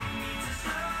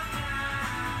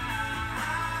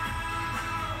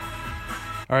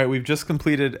All right, we've just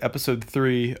completed episode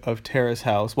 3 of Terrace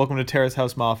House. Welcome to Terrace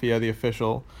House Mafia, the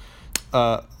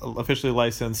officially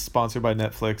licensed, sponsored by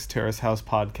Netflix, Terrace House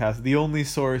podcast, the only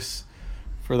source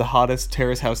for the hottest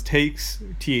Terrace House takes,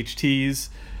 THTs.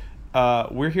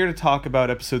 We're here to talk about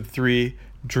episode 3,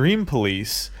 Dream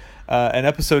Police, an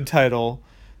episode title.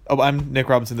 Oh, I'm Nick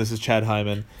Robinson. This is Chad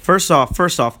Hyman. First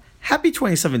off, happy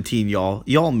 2017, y'all.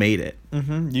 Y'all made it.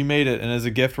 You made it, and as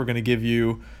a gift, we're going to give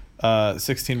you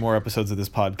 16 more episodes of this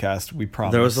podcast. We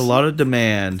promise. There was a lot of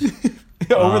demand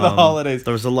over the holidays.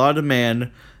 There was a lot of demand.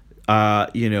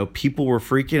 People were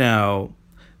freaking out.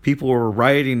 People were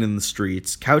rioting in the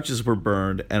streets. Couches were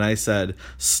burned, and I said,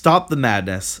 "Stop the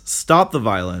madness! Stop the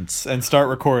violence!" And start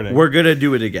recording. We're gonna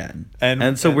do it again.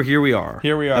 And so here we are.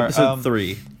 Here we are. Episode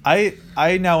 3.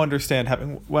 I now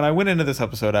understand when I went into this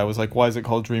episode, I was like, why is it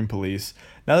called Dream Police?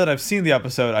 Now that I've seen the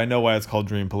episode, I know why it's called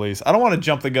Dream Police. I don't want to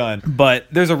jump the gun, but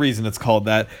there's a reason it's called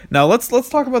that. Now let's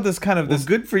talk about this kind of this. Well,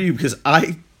 good for you, because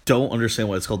I don't understand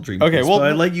why it's called Dream Police. Well,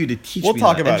 but I'd like you to teach me.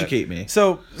 Educate me.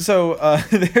 So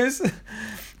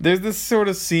there's this sort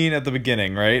of scene at the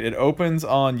beginning, right? It opens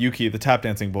on Yuki, the tap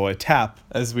dancing boy, Tap,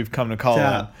 as we've come to call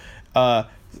him.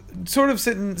 Sort of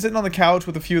sitting on the couch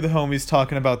with a few of the homies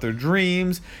talking about their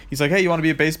dreams. He's like, hey, you want to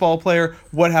be a baseball player?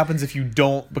 What happens if you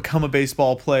don't become a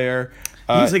baseball player?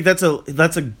 He's like, that's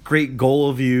a great goal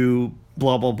of you,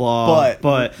 blah, blah, blah.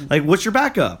 But like, what's your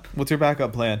backup? What's your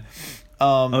backup plan?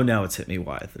 Now it's hit me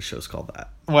why the show's called that.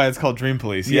 Why it's called Dream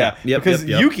Police. Yeah. Because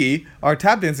Yuki, our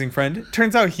tap dancing friend,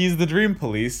 turns out he's the Dream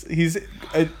Police. He's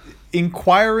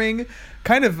inquiring,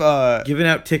 kind of giving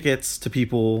out tickets to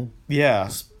people. Yeah.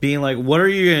 Being like, what are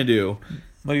you going to do?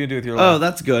 What are you going to do with your life? Oh,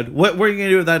 that's good. What are you going to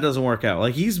do if that doesn't work out?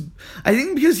 Like, I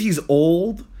think because he's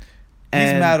old.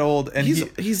 He's mad old, and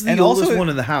he's the oldest one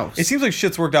in the house. It seems like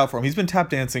shit's worked out for him. He's been tap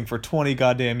dancing for 20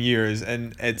 goddamn years,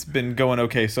 and it's been going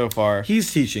okay so far.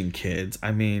 He's teaching kids.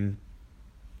 I mean,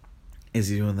 is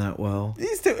he doing that well?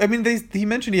 He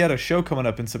mentioned he had a show coming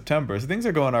up in September, so things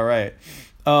are going all right.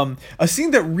 A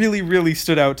scene that really, really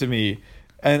stood out to me,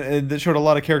 and that showed a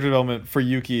lot of character development for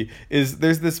Yuki, is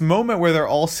there's this moment where they're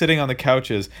all sitting on the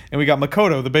couches, and we got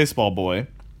Makoto, the baseball boy,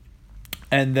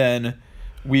 and then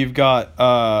we've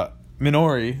got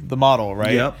Minori, the model,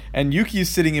 right? Yep. And Yuki's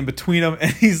sitting in between them,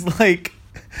 and he's like,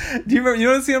 do you remember? You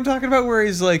know the scene I'm talking about, where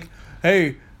he's like,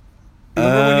 "Hey,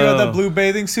 remember when you had that blue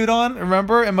bathing suit on?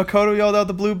 Remember?" And Makoto yelled out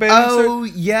the blue bathing suit. Oh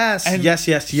yes, and yes.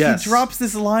 He drops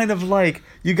this line of like,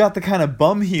 "You got the kind of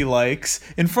bum he likes,"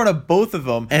 in front of both of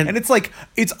them, and it's like,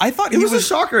 I thought it was a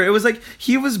shocker. It was like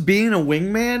he was being a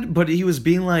wingman, but he was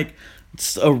being like.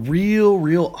 It's a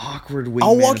real awkward wingman.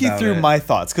 I'll walk you through my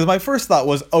thoughts, because my first thought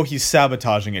was, oh, he's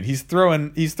sabotaging it. He's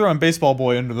throwing baseball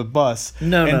boy under the bus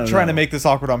and trying to make this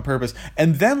awkward on purpose.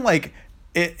 And then like,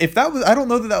 if that was, I don't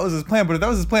know that was his plan, but if that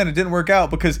was his plan, it didn't work out,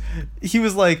 because he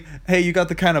was like, hey, you got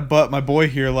the kind of butt my boy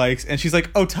here likes, and she's like,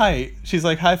 oh, tight. She's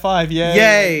like, high five,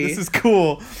 yay, this is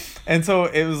cool. And so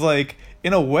it was like,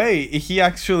 in a way, he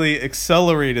actually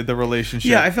accelerated the relationship.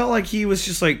 Yeah, I felt like he was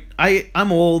just like,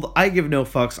 I'm old, I give no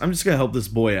fucks, I'm just going to help this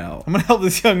boy out. I'm going to help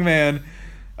this young man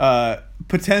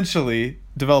potentially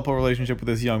develop a relationship with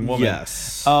this young woman.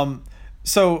 Yes.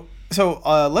 So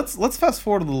let's fast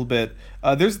forward a little bit.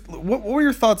 What were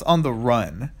your thoughts on the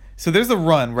run? So there's the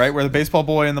run, right, where the baseball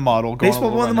boy and the model go baseball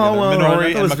boy and the model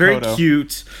Minori, it was very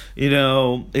cute.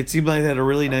 It seemed like they had a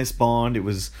really nice bond. It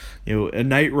was, a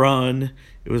night run.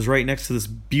 It was right next to this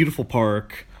beautiful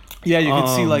park. Yeah, you could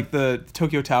see like the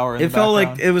Tokyo Tower in the background. It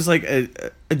felt like it was like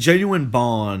a genuine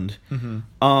bond.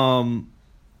 Mm-hmm.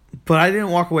 But I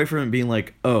didn't walk away from it being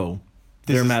like, oh,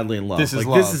 they're madly in love. This is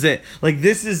love. This is it. Like,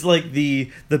 this is like the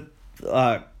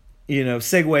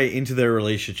segue into their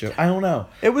relationship. I don't know.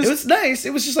 It was nice.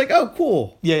 It was just like, oh,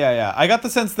 cool. Yeah. I got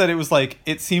the sense that it was like,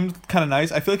 it seemed kind of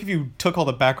nice. I feel like if you took all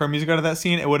the background music out of that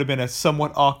scene, it would have been a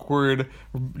somewhat awkward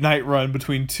night run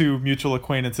between two mutual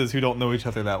acquaintances who don't know each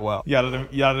other that well. You know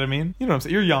what I mean? You know what I'm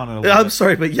saying? You're yawning a little I'm bit.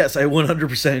 sorry, but yes, I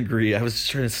 100% agree. I was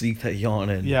just trying to sneak that yawn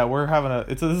in. Yeah, we're having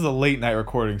this is a late night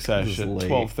recording session,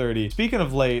 12:30. Speaking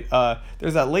of late,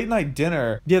 there's that late night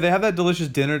dinner. Yeah, they have that delicious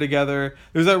dinner together.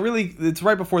 It's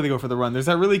right before they go for the run. There's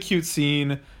that really cute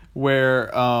scene where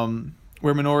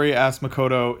Minori asks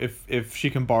Makoto if she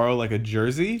can borrow like a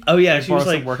jersey. Oh yeah, she was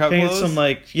like, workout can I clothes? get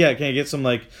some can I get some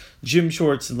gym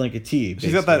shorts and like a tee.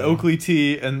 She's got that Oakley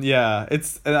tee, and yeah, I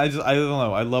don't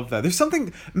know, I love that. There's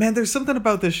something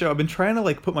about this show. I've been trying to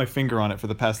like put my finger on it for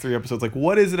the past 3 episodes. Like,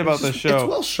 what is it about this show? It's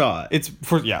well shot.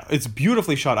 It's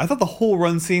beautifully shot. I thought the whole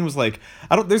run scene was like,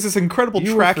 there's this incredible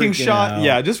tracking shot. Out.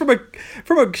 Yeah, just from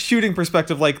a shooting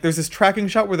perspective, like there's this tracking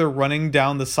shot where they're running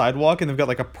down the sidewalk and they've got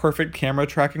like a perfect camera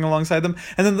tracking alongside them,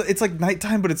 and then it's like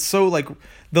nighttime, but it's so like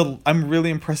I'm really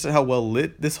impressed at how well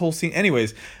lit this whole scene.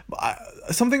 Anyways,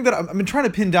 something that I've been trying to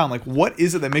pin down, like what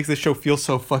is it that makes this show feel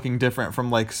so fucking different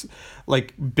from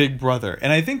like Big Brother?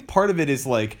 And I think part of it is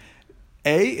like,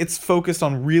 it's focused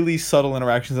on really subtle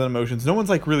interactions and emotions. No one's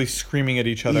like really screaming at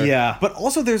each other. Yeah. But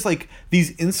also there's like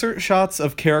these insert shots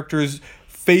of characters'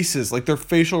 faces, like their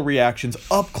facial reactions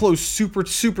up close, super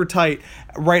super tight,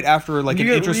 right after like an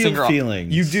interesting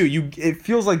feelings. You do. It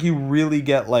feels like you really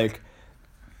get like.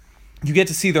 You get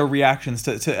to see their reactions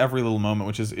to every little moment,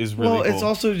 which is really cool. Well, it's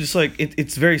also just like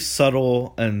it's very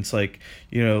subtle, and it's like,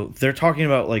 you know, they're talking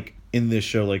about like in this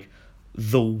show like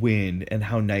the wind and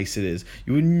how nice it is.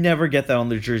 You would never get that on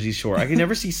the Jersey Shore. I could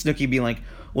never see Snooki being like,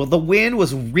 well, the wind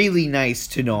was really nice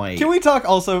tonight. Can we talk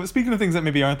also, speaking of things that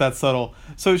maybe aren't that subtle,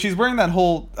 so she's wearing that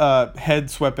whole head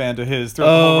sweatband of his throughout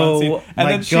the whole run scene, and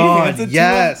then she hands it to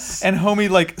him, and homie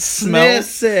like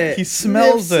smells it. He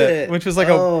smells it, which is like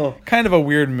a kind of a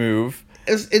weird move.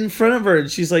 It's in front of her,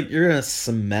 and she's like, "You're gonna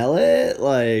smell it?"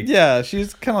 Like, yeah,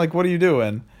 she's kind of like, "What are you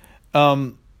doing?"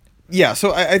 Yeah,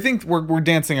 so I think we're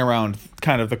dancing around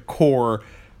kind of the core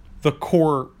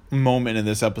moment in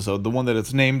this episode, the one that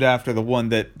it's named after, the one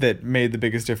that made the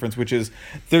biggest difference, which is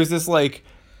there's this like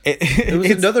it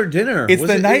was another dinner. It's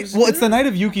the night. Well, it's the night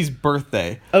of Yuki's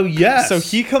birthday. Oh yes. So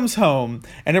he comes home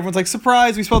and everyone's like,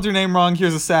 "Surprise! We spelled your name wrong.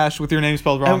 Here's a sash with your name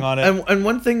spelled wrong on it." And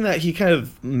one thing that he kind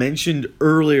of mentioned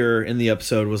earlier in the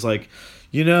episode was like,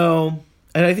 you know,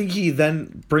 and I think he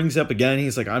then brings up again.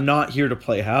 He's like, "I'm not here to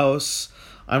play house.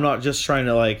 I'm not just trying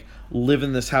to like live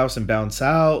in this house and bounce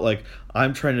out. Like,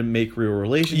 I'm trying to make real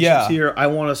relationships here. I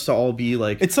want us to all be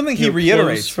like..." It's something he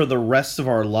reiterates for the rest of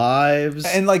our lives.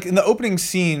 And like in the opening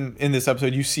scene in this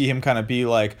episode, you see him kind of be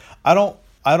like, I don't,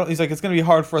 he's like, it's going to be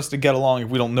hard for us to get along if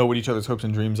we don't know what each other's hopes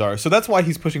and dreams are. So that's why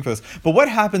he's pushing for this. But what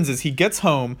happens is he gets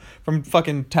home from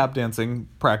fucking tap dancing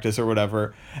practice or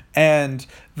whatever, and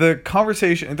the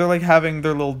conversation, they're like having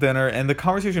their little dinner, and the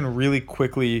conversation really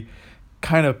quickly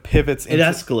kind of pivots. It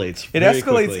escalates. It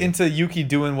escalates into Yuki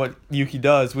doing what Yuki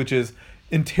does, which is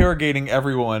interrogating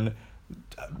everyone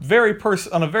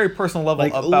on a very personal level,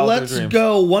 like, about their dreams. Let's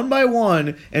go one by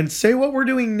one and say what we're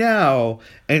doing now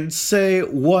and say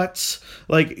what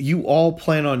like you all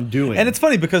plan on doing. And it's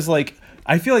funny because like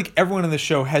I feel like everyone in the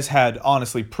show has had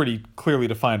honestly pretty clearly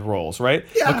defined roles, right?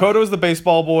 Yeah. Makoto is the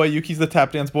baseball boy, Yuki's the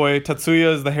tap dance boy,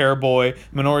 Tatsuya is the hair boy,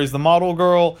 Minori's the model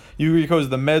girl, Yuriko is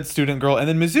the med student girl, and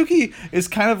then Mizuki is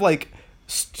kind of like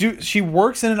she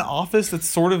works in an office that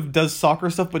sort of does soccer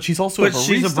stuff, but she's also a barista.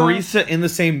 She's a barista in the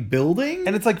same building,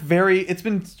 and it's like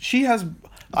she has.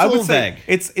 I would say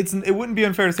it wouldn't be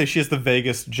unfair to say she has the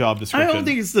vaguest job description. I don't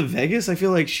think it's the vaguest. I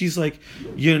feel like she's like,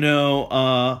 you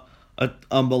know,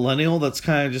 a millennial that's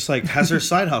kind of just like has her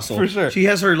side hustle. For sure. She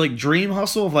has her like dream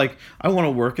hustle of like, I want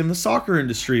to work in the soccer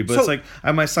industry, but it's like I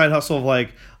have my side hustle of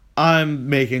like, I'm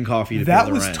making coffee to pay the rent.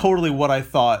 That was totally what I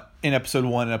thought in episode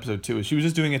 1 and episode 2. She was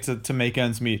just doing it to make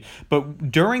ends meet.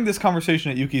 But during this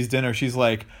conversation at Yuki's dinner, she's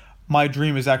like, my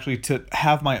dream is actually to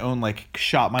have my own like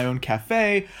shop, my own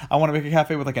cafe. I want to make a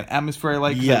cafe with like an atmosphere I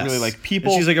like, because I really like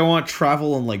people. And she's like, I want to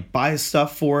travel and like buy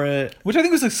stuff for it, which I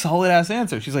think was a solid ass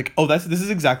answer. She's like, oh, this is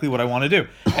exactly what I want to do.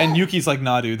 And Yuki's like,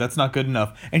 nah, dude, that's not good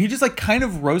enough. And he just like kind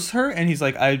of roasts her, and he's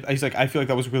like, I feel like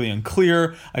that was really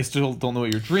unclear. I still don't know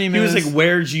what your dream is. He was like,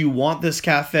 where do you want this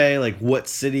cafe? Like, what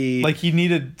city? Like, he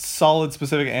needed solid,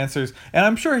 specific answers, and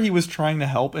I'm sure he was trying to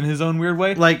help in his own weird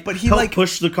way. Like, but he like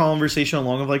pushed the conversation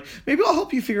along of like, maybe I'll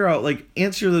help you figure out, like,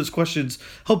 answer those questions,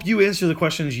 help you answer the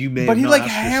questions you may. But he like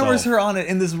yourself. hammers her on it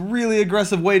in this really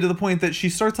aggressive way to the point that she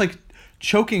starts like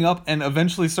choking up and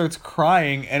eventually starts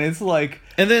crying, and it's like,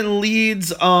 and then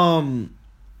leads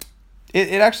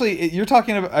It actually, you're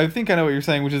talking about, I think I know what you're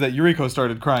saying, which is that Yuriko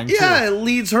started crying too. Yeah, it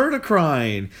leads her to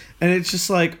crying. And it's just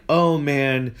like, oh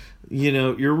man, you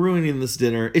know, you're ruining this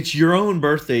dinner. It's your own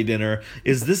birthday dinner.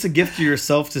 Is this a gift to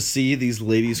yourself to see these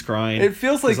ladies crying? It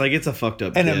feels like it's a fucked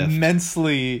up an gift.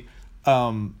 Immensely,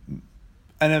 an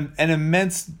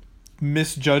immense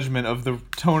misjudgment of the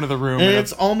tone of the room. And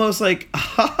it's almost like,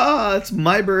 haha, it's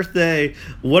my birthday.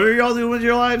 What are y'all doing with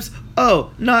your lives?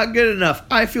 Oh, not good enough.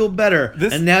 I feel better.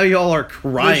 And now y'all are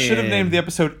crying. They should have named the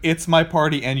episode "It's My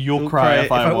Party and You'll Cry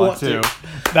If I Want to."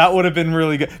 That would have been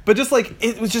really good. But just like,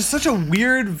 it was just such a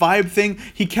weird vibe thing.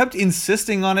 He kept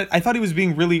insisting on it. I thought he was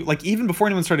being really, like, even before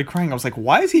anyone started crying, I was like,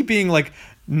 why is he being like,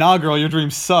 nah, girl, your dream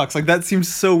sucks? Like, that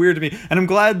seems so weird to me. And I'm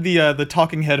glad the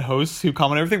talking head hosts who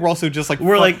comment everything were also just like,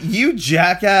 we're like, you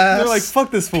jackass. They're like,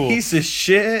 fuck this fool. Piece of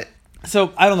shit.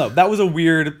 So, I don't know. That was a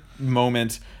weird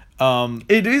moment.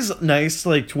 It is nice,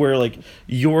 like, to where, like,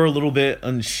 you're a little bit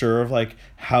unsure of, like,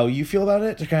 how you feel about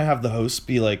it, to kind of have the hosts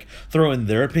be like throw in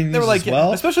their opinions as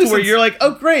well, especially to where you're like,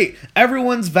 oh great,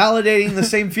 everyone's validating the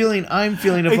same feeling I'm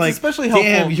feeling of, like, especially helpful.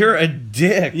 Damn, you're a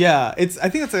dick. Yeah, I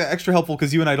think it's extra helpful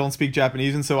because you and I don't speak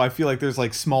Japanese, and so I feel like there's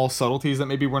like small subtleties that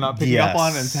maybe we're not picking up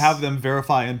on, and to have them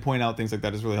verify and point out things like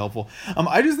that is really helpful.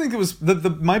 I just think it was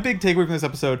my big takeaway from this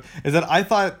episode is that I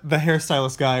thought the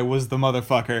hairstylist guy was the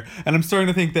motherfucker, and I'm starting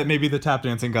to think that maybe the tap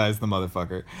dancing guy is the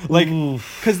motherfucker. Like,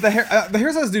 because the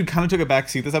hairstylist dude kind of took a back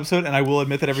seat this episode, and I will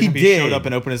admit that every time he showed up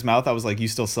and opened his mouth, I was like, you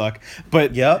still suck.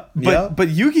 But but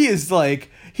Yuki is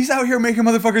like, he's out here making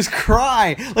motherfuckers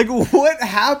cry. Like, what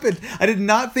happened? I did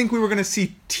not think we were gonna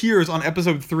see tears on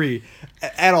episode 3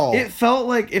 at all. It felt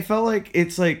like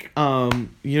it's like,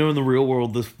 you know, in the real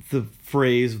world, the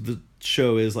phrase of the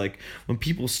show is like, when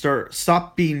people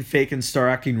stop being fake and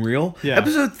start acting real. Yeah.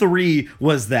 Episode 3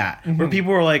 was that, where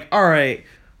people were like, all right,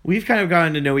 we've kind of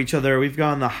gotten to know each other. We've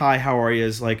gotten the hi, how are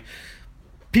yous. Like,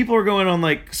 people are going on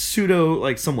like pseudo,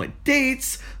 like, somewhat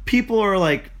dates. People are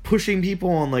like pushing people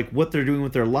on like what they're doing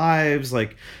with their lives.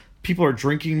 Like, people are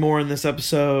drinking more in this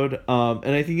episode. And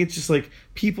I think it's just like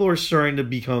people are starting to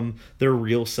become their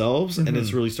real selves, and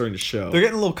it's really starting to show. They're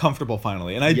getting a little comfortable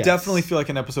finally. And I definitely feel like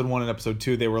in episode 1 and episode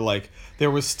 2, they were like,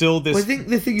 there was still this. Well, I think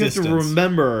the thing you have to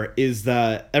remember is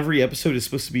that every episode is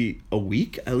supposed to be a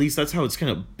week. At least that's how it's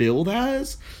kind of billed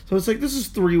as. So it's like, this is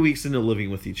 3 weeks into living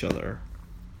with each other.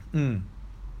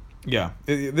 Yeah,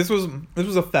 this was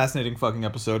a fascinating fucking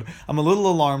episode. I'm a little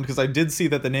alarmed because I did see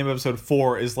that the name of episode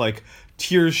 4 is like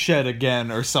Tears Shed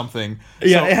Again or something.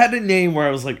 Yeah, so, it had a name where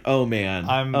I was like, oh man,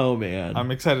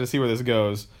 I'm excited to see where this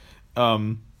goes.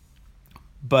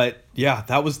 But yeah,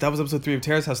 that was episode 3 of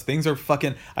Terrace House. Things are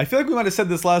fucking. I feel like we might have said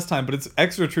this last time, but it's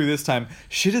extra true this time.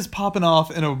 Shit is popping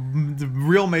off in a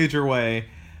real major way,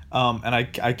 and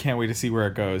I can't wait to see where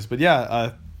it goes. But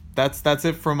yeah. That's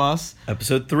it from us.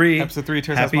 Episode 3. Terrace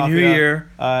Happy House New Mafia.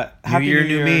 Year. Happy New Year,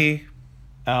 new me.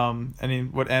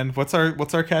 What's our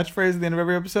catchphrase at the end of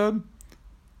every episode?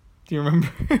 Do you remember?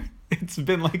 It's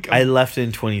been like I left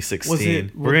in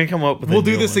 2016. We're gonna come up with. We'll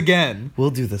do this again.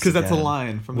 We'll do this because that's a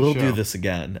line from the show. We'll do this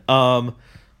again. We're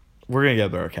gonna get a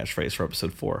better catchphrase for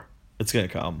episode 4. It's gonna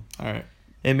come. All right.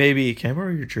 And maybe, can I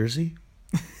borrow your jersey?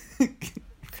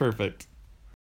 Perfect.